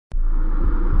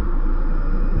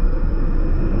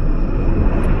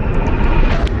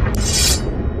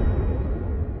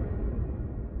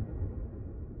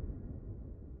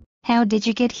How did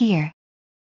you get here?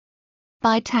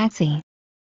 By taxi.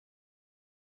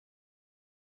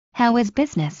 How is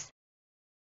business?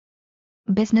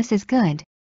 Business is good.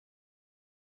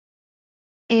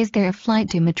 Is there a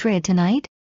flight to Madrid tonight?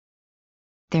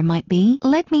 There might be.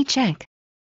 Let me check.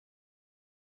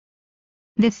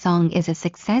 This song is a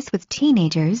success with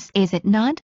teenagers, is it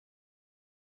not?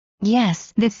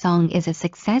 Yes, this song is a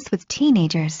success with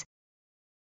teenagers.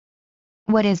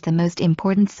 What is the most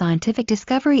important scientific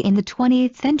discovery in the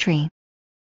 20th century?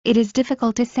 It is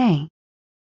difficult to say.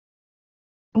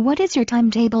 What is your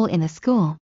timetable in the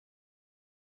school?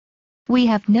 We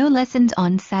have no lessons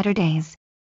on Saturdays.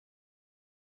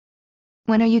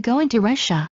 When are you going to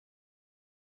Russia?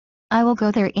 I will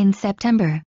go there in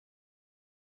September.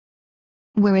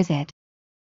 Where is it?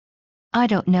 I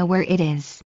don't know where it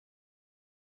is.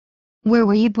 Where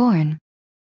were you born?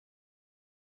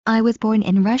 I was born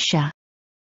in Russia.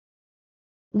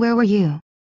 Where were you?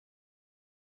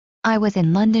 I was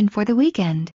in London for the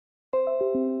weekend.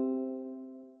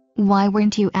 Why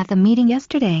weren't you at the meeting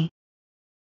yesterday?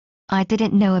 I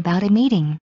didn't know about a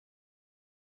meeting.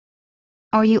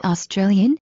 Are you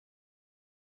Australian?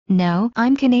 No,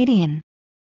 I'm Canadian.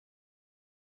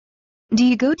 Do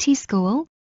you go to school?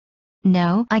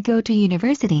 No, I go to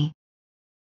university.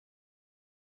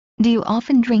 Do you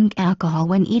often drink alcohol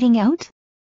when eating out?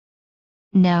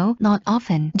 No, not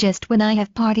often, just when I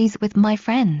have parties with my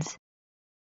friends.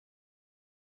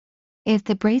 Is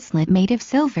the bracelet made of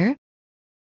silver?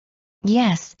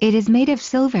 Yes, it is made of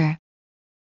silver.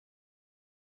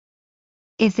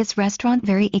 Is this restaurant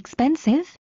very expensive?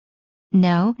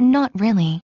 No, not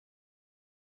really.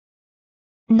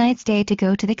 Nice day to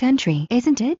go to the country,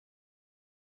 isn't it?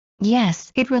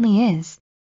 Yes, it really is.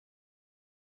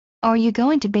 Are you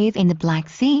going to bathe in the Black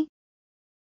Sea?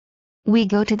 We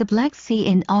go to the Black Sea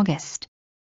in August.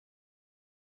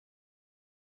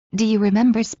 Do you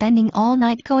remember spending all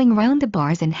night going round the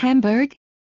bars in Hamburg?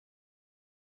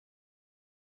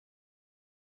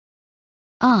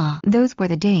 Ah, those were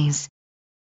the days.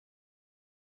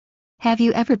 Have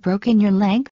you ever broken your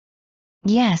leg?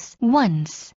 Yes,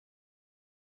 once.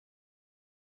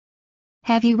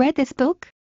 Have you read this book?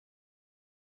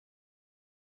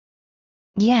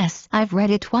 Yes, I've read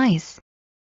it twice.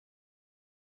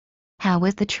 How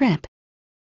was the trip?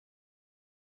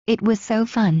 It was so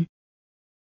fun.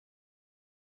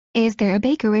 Is there a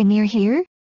bakery near here?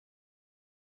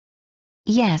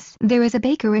 Yes, there is a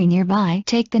bakery nearby.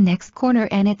 Take the next corner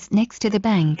and it's next to the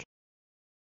bank.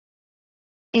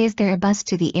 Is there a bus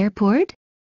to the airport?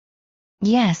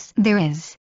 Yes, there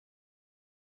is.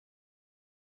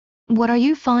 What are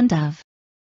you fond of?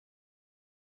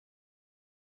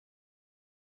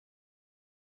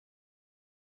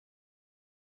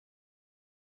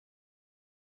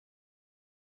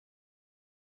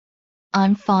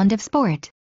 I'm fond of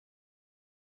sport.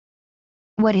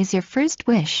 What is your first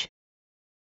wish?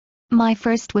 My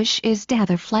first wish is to have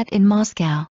a flat in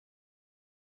Moscow.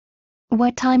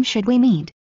 What time should we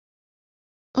meet?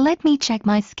 Let me check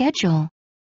my schedule.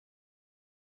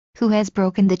 Who has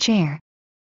broken the chair?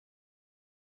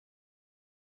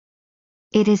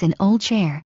 It is an old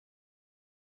chair.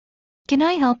 Can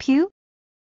I help you?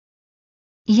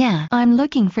 Yeah, I'm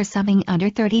looking for something under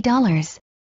 $30.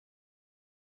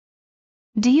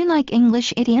 Do you like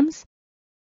English idioms?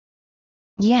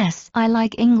 Yes, I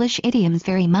like English idioms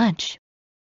very much.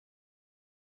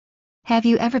 Have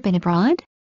you ever been abroad?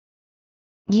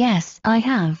 Yes, I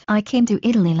have. I came to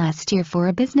Italy last year for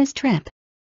a business trip.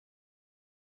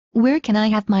 Where can I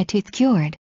have my tooth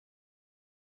cured?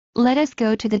 Let us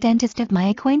go to the dentist of my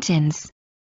acquaintance.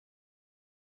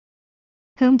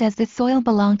 Whom does the soil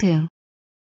belong to?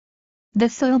 The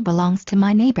soil belongs to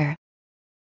my neighbor.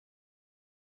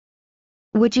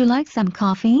 Would you like some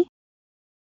coffee?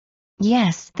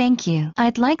 Yes, thank you.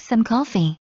 I'd like some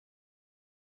coffee.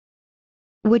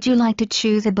 Would you like to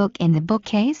choose a book in the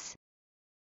bookcase?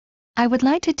 I would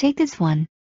like to take this one.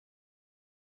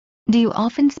 Do you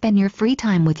often spend your free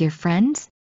time with your friends?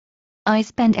 I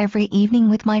spend every evening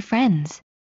with my friends.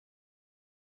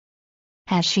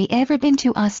 Has she ever been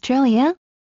to Australia?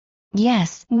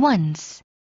 Yes, once.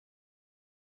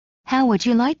 How would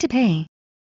you like to pay?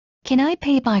 Can I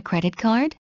pay by credit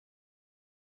card?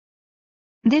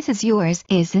 This is yours,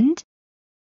 isn't?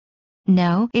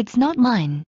 No, it's not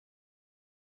mine.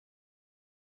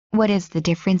 What is the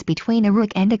difference between a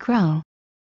rook and a crow?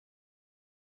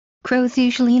 Crows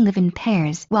usually live in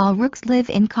pairs while rooks live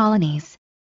in colonies.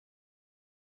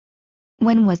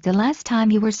 When was the last time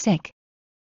you were sick?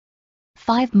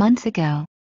 5 months ago.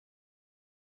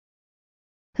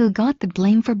 Who got the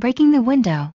blame for breaking the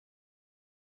window?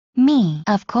 Me,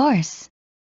 of course.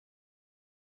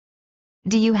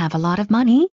 Do you have a lot of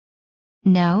money?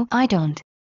 No, I don't.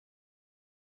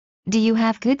 Do you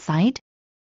have good sight?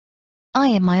 I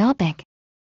am myopic.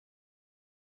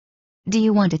 Do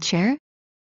you want a chair?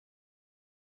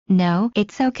 No,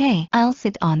 it's okay. I'll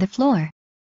sit on the floor.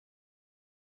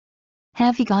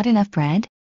 Have you got enough bread?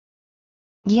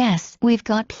 Yes, we've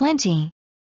got plenty.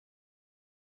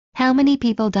 How many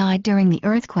people died during the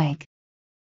earthquake?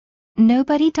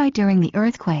 Nobody died during the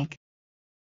earthquake.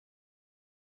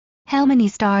 How many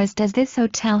stars does this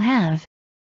hotel have?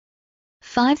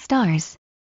 5 stars.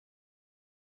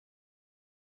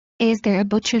 Is there a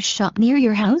butcher's shop near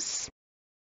your house?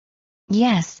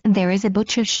 Yes, there is a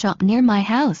butcher's shop near my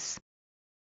house.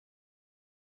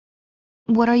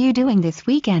 What are you doing this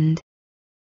weekend?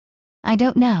 I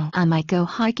don't know. I might go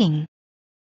hiking.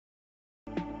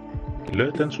 لا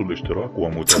تنسوا الاشتراك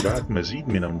ومتابعة مزيد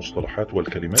من المصطلحات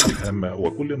والكلمات الهامة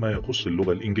وكل ما يخص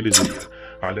اللغة الإنجليزية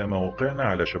على مواقعنا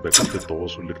على شبكات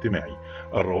التواصل الاجتماعي.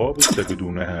 الروابط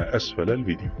تجدونها أسفل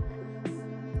الفيديو.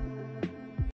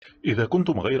 إذا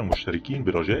كنتم غير مشتركين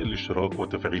برجاء الاشتراك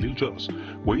وتفعيل الجرس،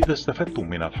 وإذا استفدتم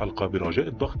من الحلقة برجاء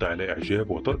الضغط على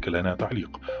إعجاب وترك لنا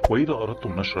تعليق، وإذا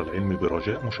أردتم نشر العلم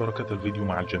برجاء مشاركة الفيديو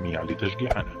مع الجميع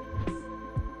لتشجيعنا.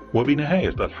 وبنهاية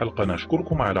الحلقة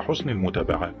نشكركم على حسن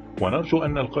المتابعة ونرجو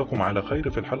أن نلقاكم على خير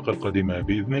في الحلقة القادمة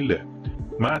بإذن الله.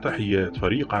 مع تحيات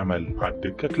فريق عمل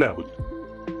الدكة كلاود.